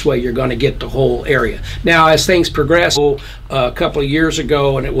treating this way, you're going to get the whole area. Now, as things progress, a couple of years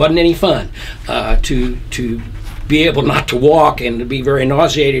ago, and it wasn't any fun to be able not to walk and to be very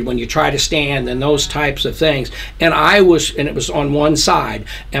nauseated when you try to stand and those types of things. And it was on one side,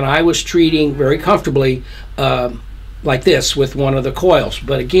 and I was treating very comfortably like this with one of the coils.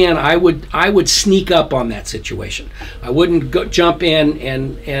 But again, I would sneak up on that situation. I wouldn't jump in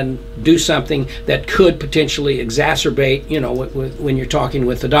and do something that could potentially exacerbate, when you're talking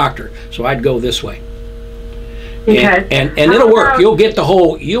with the doctor. So I'd go this way. Okay. And it'll work. You'll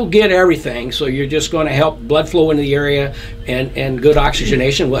get everything. So you're just going to help blood flow into the area, and good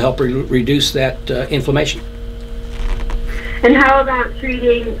oxygenation will help reduce that inflammation. And how about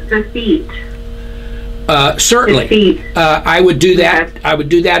treating the feet? Certainly, I would do that. Okay. I would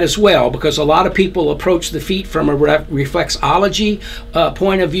do that as well, because a lot of people approach the feet from a reflexology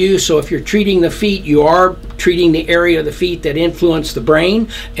point of view. So if you're treating the feet, you are treating the area of the feet that influence the brain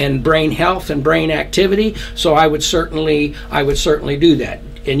and brain health and brain activity. So I would certainly do that.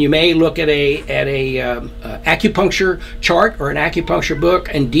 and you may look at a acupuncture chart or an acupuncture book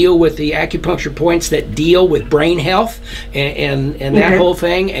and deal with the acupuncture points that deal with brain health and that whole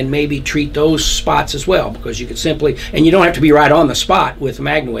thing, and maybe treat those spots as well, because you could simply, and you don't have to be right on the spot with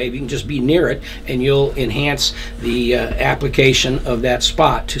MagnaWave, you can just be near it and you'll enhance the application of that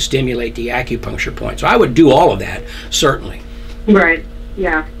spot to stimulate the acupuncture point. So I would do all of that, certainly. Right,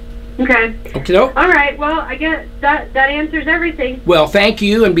 yeah. Okay. Okay. All right. Well, I guess that answers everything. Well, thank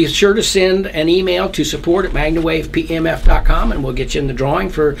you, and be sure to send an email to support@magnawavepmf.com, and we'll get you in the drawing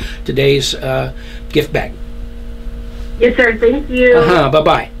for today's gift bag. Yes, sir. Thank you.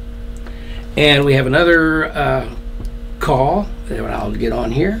 Bye-bye. And we have another call that I'll get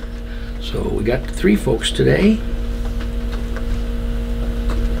on here. So we got 3 folks today.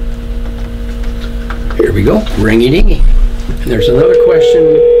 Here we go. Ringy-dingy. And there's another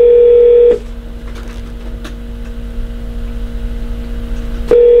question.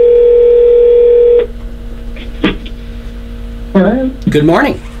 Hello. Good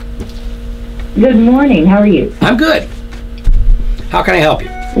morning. Good morning. How are you? I'm good. How can I help you?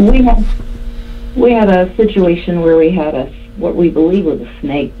 We had a situation where we had what we believe was a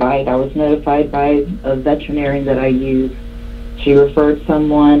snake bite. I was notified by a veterinarian that I use. She referred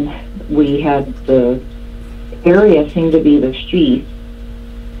someone. We had the area seemed to be the sheath.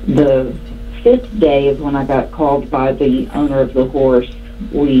 The 5th day is when I got called by the owner of the horse.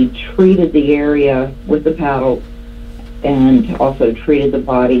 We treated the area with the paddle and also treated the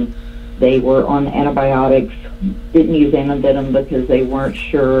body. They were on antibiotics, didn't use antivenom because they weren't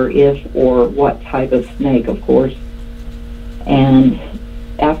sure if or what type of snake, of course. And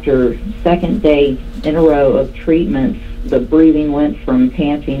after 2nd day in a row of treatments, the breathing went from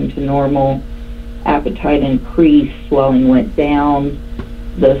panting to normal, appetite increased, swelling went down,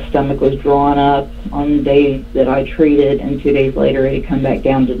 the stomach was drawn up on the day that I treated, and 2 days later it had come back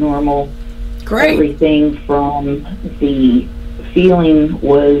down to normal. Great. Everything from the feeling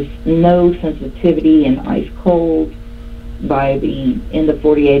was no sensitivity and ice cold. By the end of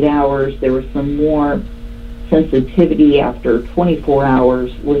 48 hours, there was some more sensitivity. After 24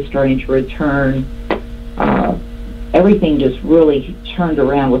 hours was starting to return. Everything just really turned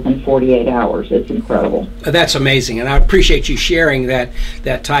around within 48 hours. It's incredible. That's amazing, and I appreciate you sharing that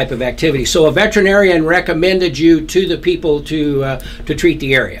type of activity. So a veterinarian recommended you to the people to treat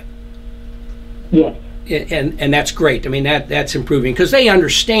the area. Yes. And that's great. I mean, that's improving, because they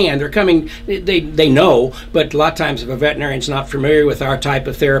understand. They're coming, they know, but a lot of times if a veterinarian's not familiar with our type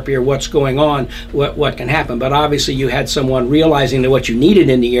of therapy or what's going on, what can happen. But obviously you had someone realizing that what you needed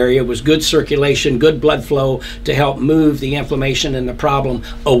in the area was good circulation, good blood flow to help move the inflammation and the problem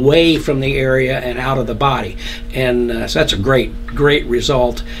away from the area and out of the body. And so that's a great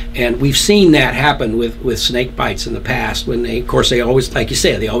result. And we've seen that happen with snake bites in the past, when they always, like you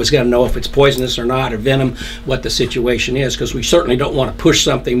said, they always got to know if it's poisonous or not, or venom, what the situation is, because we certainly don't want to push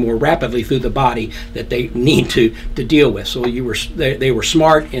something more rapidly through the body that they need to deal with. So they were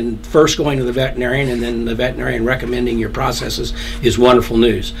smart in first going to the veterinarian, and then the veterinarian recommending your processes is wonderful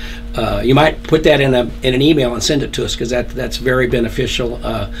news. You might put that in an email and send it to us, because that's very beneficial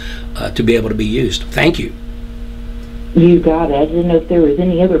to be able to be used. Thank you. You got it. I didn't know if there was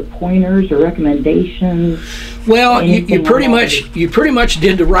any other pointers or recommendations. Well, you pretty much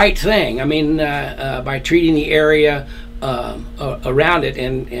did the right thing. I mean, by treating the area around it,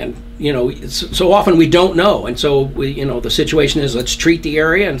 and so often we don't know, and so the situation is, let's treat the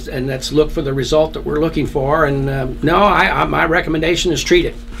area and let's look for the result that we're looking for. And my recommendation is treat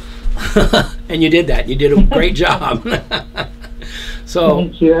it, and you did that. You did a great job. So,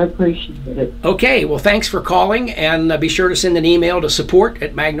 thank you. I appreciate it. Okay. Well, thanks for calling, and be sure to send an email to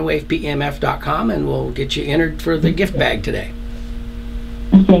support@magnawavepmf.com, and we'll get you entered for the gift bag today.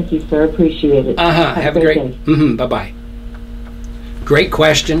 Thank you, sir. Appreciate it. Have a great day. Bye-bye. Great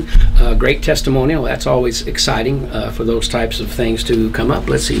question. Great testimonial. That's always exciting for those types of things to come up.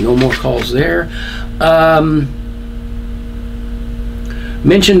 Let's see. No more calls there.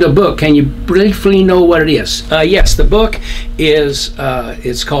 Mentioned a book. Can you briefly know what it is? Yes, the book is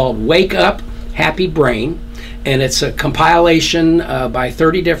it's called Wake Up, Happy Brain, and it's a compilation by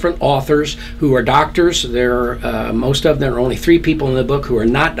 30 different authors who are doctors. Most of them, there are only 3 people in the book who are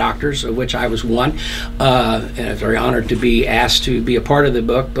not doctors, of which I was one, and I'm very honored to be asked to be a part of the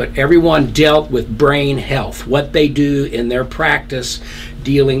book. But everyone dealt with brain health, what they do in their practice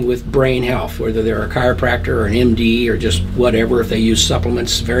dealing with brain health, whether they're a chiropractor or an MD or just whatever, if they use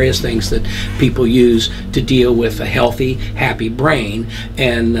supplements, various things that people use to deal with a healthy, happy brain.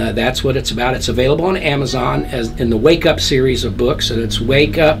 And that's what it's about. It's available on Amazon as in the Wake Up series of books, and it's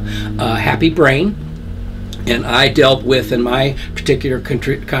Wake Up, Happy Brain. And I dealt with, in my particular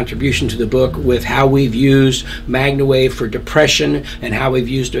contribution to the book, with how we've used MagnaWave for depression and how we've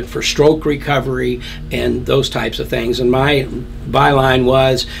used it for stroke recovery and those types of things. And my byline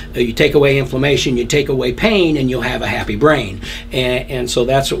was, you take away inflammation, you take away pain, and you'll have a happy brain. And so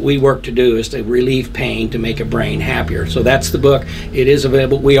that's what we work to do, is to relieve pain to make a brain happier. So that's the book. It is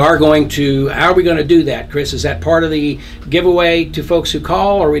available. We are going to, how are we going to do that, Chris? Is that part of the giveaway to folks who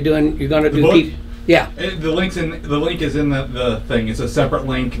call, or are we doing, you're going to do... Yeah. The link is in the thing. It's a separate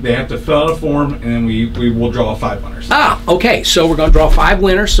link. They have to fill out a form, and then we will draw 5 winners. Ah, okay. So we're going to draw 5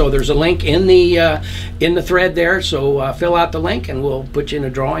 winners. So there's a link in the thread there. So fill out the link, and we'll put you in a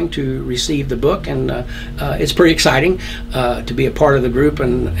drawing to receive the book. And it's pretty exciting to be a part of the group,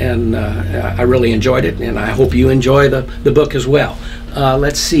 and I really enjoyed it, and I hope you enjoy the book as well.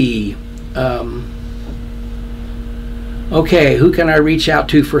 Let's see. Okay, who can I reach out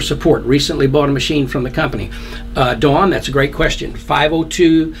to for support? Recently bought a machine from the company. Dawn, that's a great question.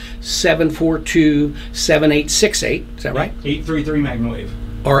 502-742-7868. Is that right? 833 MagnaWave.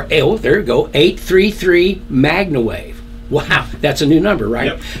 Or, oh, there you go. 833 MagnaWave. Wow, that's a new number,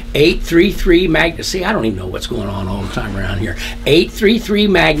 right? Yep. 833 Magna. See, I don't even know what's going on all the time around here. 833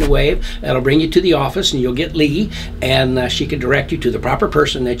 MagnaWave. That'll bring you to the office, and you'll get Lee, and she can direct you to the proper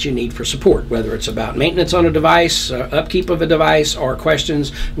person that you need for support, whether it's about maintenance on a device, upkeep of a device, or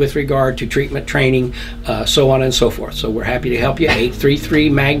questions with regard to treatment, training, so on and so forth. So we're happy to help you. 833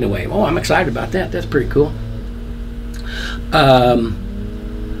 MagnaWave. Oh, I'm excited about that. That's pretty cool.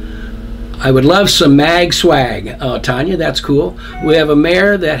 I would love some mag swag. Tanya, that's cool. We have a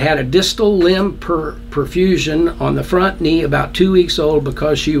mare that had a distal limb perfusion on the front knee, about 2 weeks old,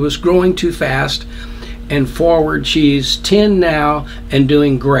 because she was growing too fast, and forward. She's 10 now and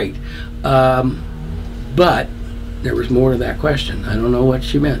doing great. But there was more to that question. I don't know what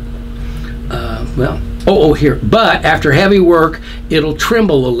she meant. Here. But after heavy work, it'll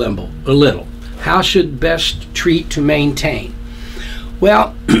tremble a little. How should best treat to maintain?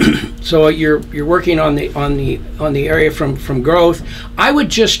 Well, so you're working on the area from growth. I would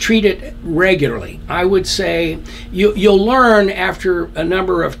just treat it regularly. I would say you'll learn after a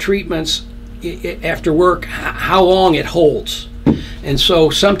number of treatments after work how long it holds. And so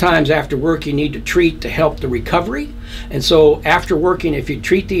sometimes after work you need to treat to help the recovery. And so after working, if you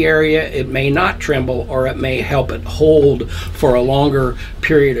treat the area, it may not tremble, or it may help it hold for a longer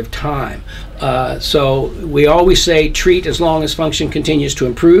period of time. So we always say treat as long as function continues to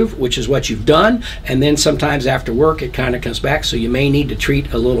improve, which is what you've done. And then sometimes after work it kind of comes back, so you may need to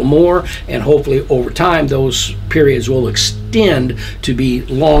treat a little more, and hopefully over time those periods will extend to be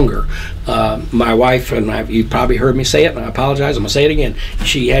longer. My wife, and you've probably heard me say it, and I apologize, I'm going to say it again.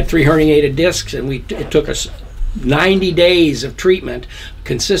 She had 3 herniated discs, and it took us 90 days of treatment,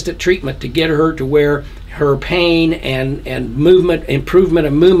 consistent treatment, to get her to where her pain and movement, improvement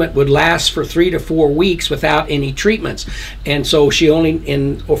of movement, would last for 3 to 4 weeks without any treatments. And so she only,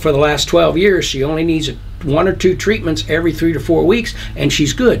 for the last 12 years, she only needs 1 or 2 treatments every 3 to 4 weeks, and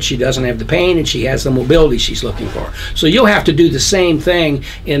she's good. She doesn't have the pain, and she has the mobility she's looking for. So you'll have to do the same thing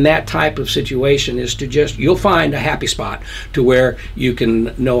in that type of situation, is to just, you'll find a happy spot to where you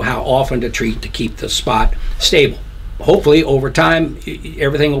can know how often to treat to keep the spot stable. Hopefully over time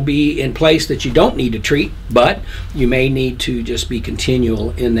everything will be in place that you don't need to treat, but you may need to just be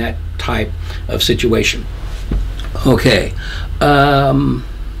continual in that type of situation. Okay.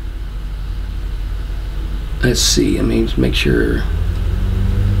 Let's see, I mean, make sure.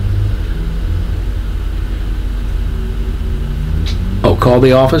 Oh, call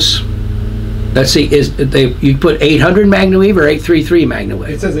the office. Let's see, you put 800 MagnaWave or 833 MagnaWave?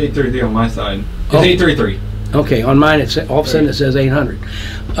 It says 833 on my side. It's 833. Okay, on mine all of a sudden it says 800.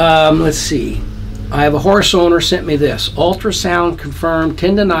 Let's see. I have a horse owner sent me this. Ultrasound confirmed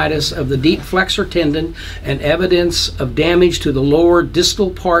tendonitis of the deep flexor tendon and evidence of damage to the lower distal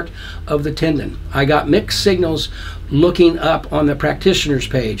part of the tendon. I got mixed signals looking up on the practitioner's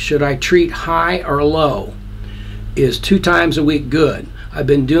page. Should I treat high or low? Is 2 times a week good? I've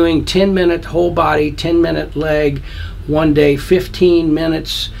been doing 10-minute whole body, 10-minute leg one day, 15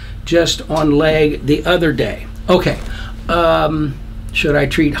 minutes just on leg the other day. Okay. Should I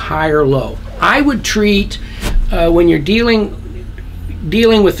treat high or low? I would treat, when you're dealing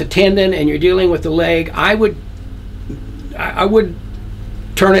with the tendon and you're dealing with the leg, I would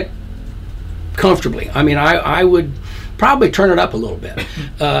turn it comfortably. I mean, I would probably turn it up a little bit,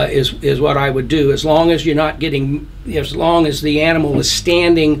 is what I would do, as long as you're not getting, as long as the animal is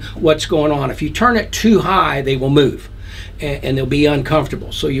standing what's going on. If you turn it too high, they will move, and they'll be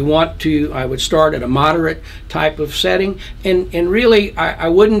uncomfortable. So you want to, I would start at a moderate type of setting, and really I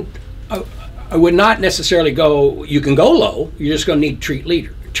wouldn't I would not necessarily go, you can go low, you're just going to need to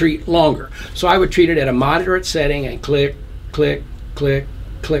treat longer. So I would treat it at a moderate setting and click, click, click,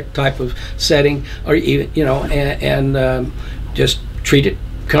 click type of setting, or even, and just treat it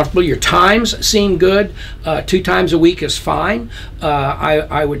comfortable. Your times seem good. 2 times a week is fine.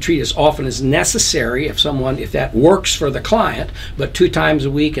 I would treat as often as necessary if that works for the client, but 2 times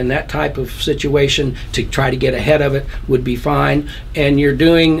a week in that type of situation to try to get ahead of it would be fine. And you're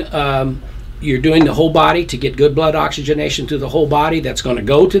doing the whole body to get good blood oxygenation to the whole body. That's going to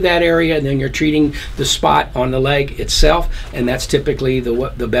go to that area, and then you're treating the spot on the leg itself. And that's typically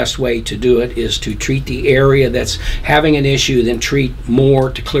the best way to do it, is to treat the area that's having an issue, then treat more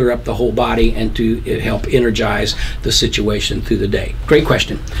to clear up the whole body and to help energize the situation through the day. Great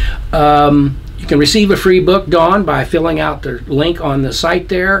question. You can receive a free book, Dawn, by filling out the link on the site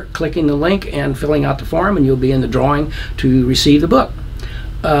there, clicking the link and filling out the form, and you'll be in the drawing to receive the book.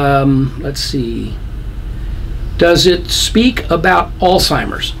 Let's see. Does it speak about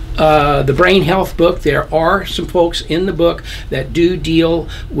Alzheimer's? The brain health book, there are some folks in the book that do deal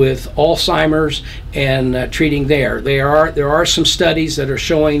with Alzheimer's and treating there. There are some studies that are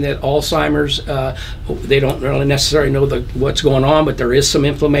showing that Alzheimer's, they don't really necessarily know what's going on, but there is some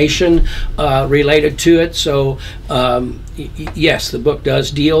inflammation related to it. So yes, the book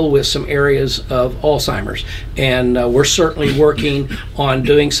does deal with some areas of Alzheimer's, and we're certainly working on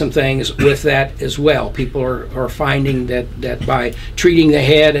doing some things with that as well. People are finding that by treating the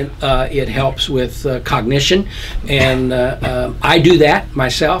head, it helps with cognition, and I do that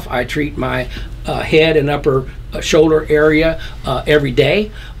myself. I treat my head and upper shoulder area every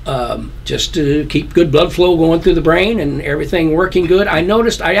day, just to keep good blood flow going through the brain and everything working good. I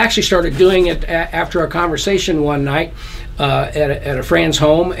noticed I actually started doing it after a conversation one night at a friend's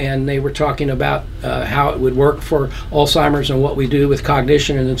home, and they were talking about how it would work for Alzheimer's and what we do with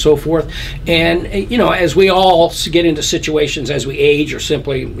cognition and so forth. And as we all get into situations as we age, or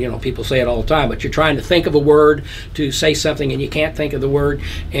simply, people say it all the time, but you're trying to think of a word to say something and you can't think of the word.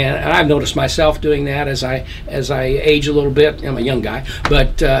 And I've noticed myself doing that as I age a little bit. I'm a young guy,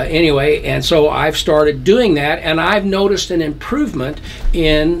 but anyway, and so I've started doing that, and I've noticed an improvement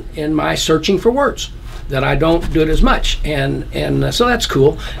in my searching for words, that I don't do it as much, and so that's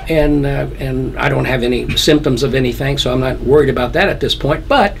cool, and I don't have any symptoms of anything, so I'm not worried about that at this point.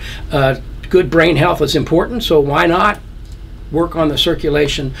 But good brain health is important, so why not work on the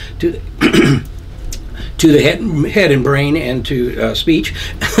circulation to to the head and brain, and to speech,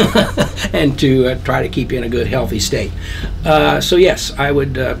 and to try to keep you in a good, healthy state. So yes, I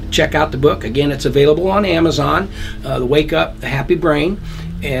would check out the book. Again, it's available on Amazon, The Wake Up, The Happy Brain.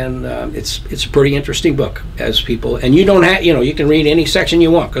 And it's a pretty interesting book, as people, and you don't have, you can read any section you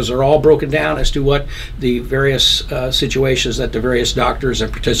want, because they're all broken down as to what the various situations that the various doctors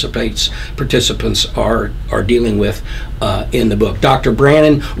and participants are dealing with in the book. Dr.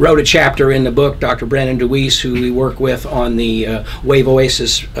 Brannon wrote a chapter in the book, Dr. Brannon DeWeese, who we work with on the Wave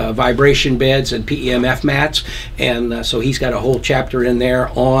Oasis vibration beds and PEMF mats, and so he's got a whole chapter in there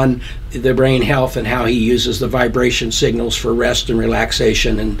on the brain health and how he uses the vibration signals for rest and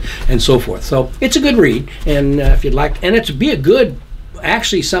relaxation and so forth. So it's a good read, and if you'd like, and it's be a good,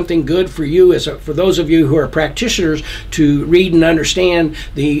 actually something good for you for those of you who are practitioners to read and understand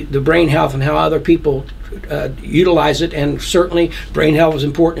the brain health and how other people utilize it. And certainly brain health is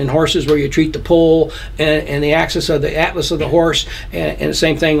important in horses, where you treat the pole and the axis of the atlas of the horse, and the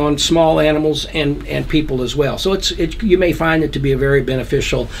same thing on small animals and people as well. So you may find it to be a very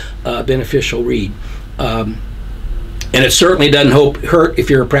beneficial read. And it certainly doesn't hurt if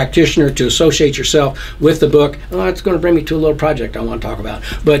you're a practitioner to associate yourself with the book. Oh, it's going to bring me to a little project I want to talk about.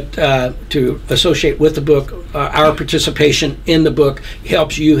 But to associate with the book, our participation in the book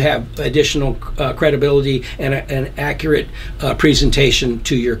helps you have additional credibility and an accurate presentation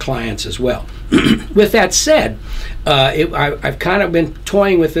to your clients as well. With that said, I've kind of been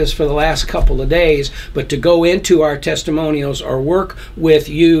toying with this for the last couple of days, but to go into our testimonials or work with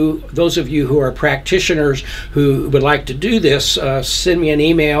you, those of you who are practitioners who would like to do this, send me an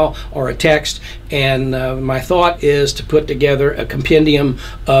email or a text, and my thought is to put together a compendium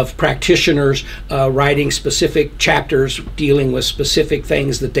of practitioners writing specific chapters dealing with specific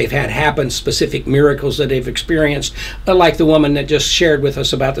things that they've had happen, specific miracles that they've experienced, like the woman that just shared with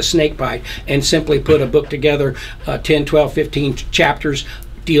us about the snake bite, and simply put a book together, 10, 12, 15 chapters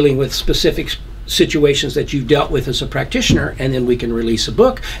dealing with specific situations that you've dealt with as a practitioner, and then we can release a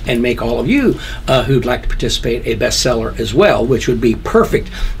book and make all of you who'd like to participate a bestseller as well, which would be perfect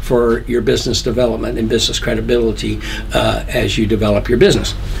for your business development and business credibility as you develop your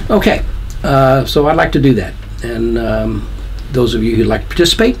business. Okay, so I'd like to do that, and those of you who'd like to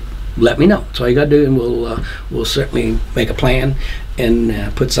participate, let me know. That's all you got to do, and we'll certainly make a plan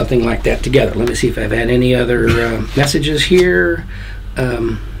and put something like that together. Let me see if I've had any other messages here.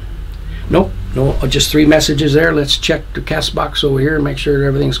 Nope, no, just 3 messages there. Let's check the CastBox over here and make sure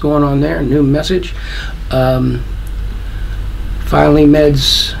everything's going on there. New message. Finally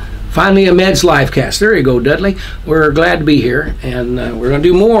a Meds Livecast. There you go, Dudley. We're glad to be here, and we're going to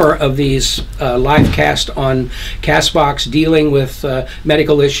do more of these livecast on CastBox dealing with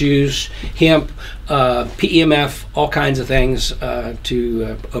medical issues, hemp, PEMF, all kinds of things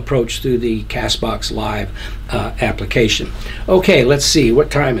to approach through the CastBox Live application. Okay, let's see. What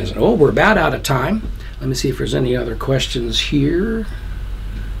time is it? Oh, we're about out of time. Let me see if there's any other questions here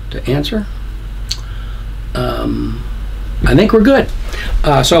to answer. I think we're good.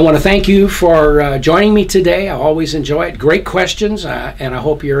 So I want to thank you for joining me today. I always enjoy it. Great questions, and I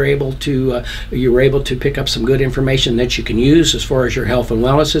hope you're able to pick up some good information that you can use as far as your health and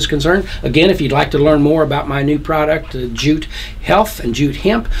wellness is concerned. Again, if you'd like to learn more about my new product, Jute Health and Jute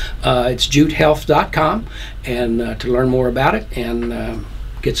Hemp, it's jutehealth.com, and to learn more about it and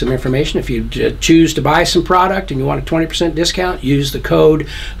get some information. If you choose to buy some product and you want a 20% discount, use the code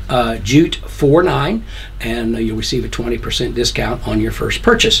JUTE49 and you'll receive a 20% discount on your first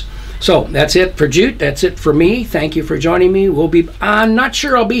purchase. So that's it for Jute. That's it for me. Thank you for joining me. I'm not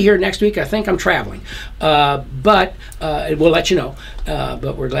sure I'll be here next week. I think I'm traveling, but we'll let you know.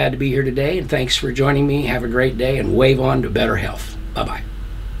 But we're glad to be here today, and thanks for joining me. Have a great day, and wave on to better health. Bye-bye.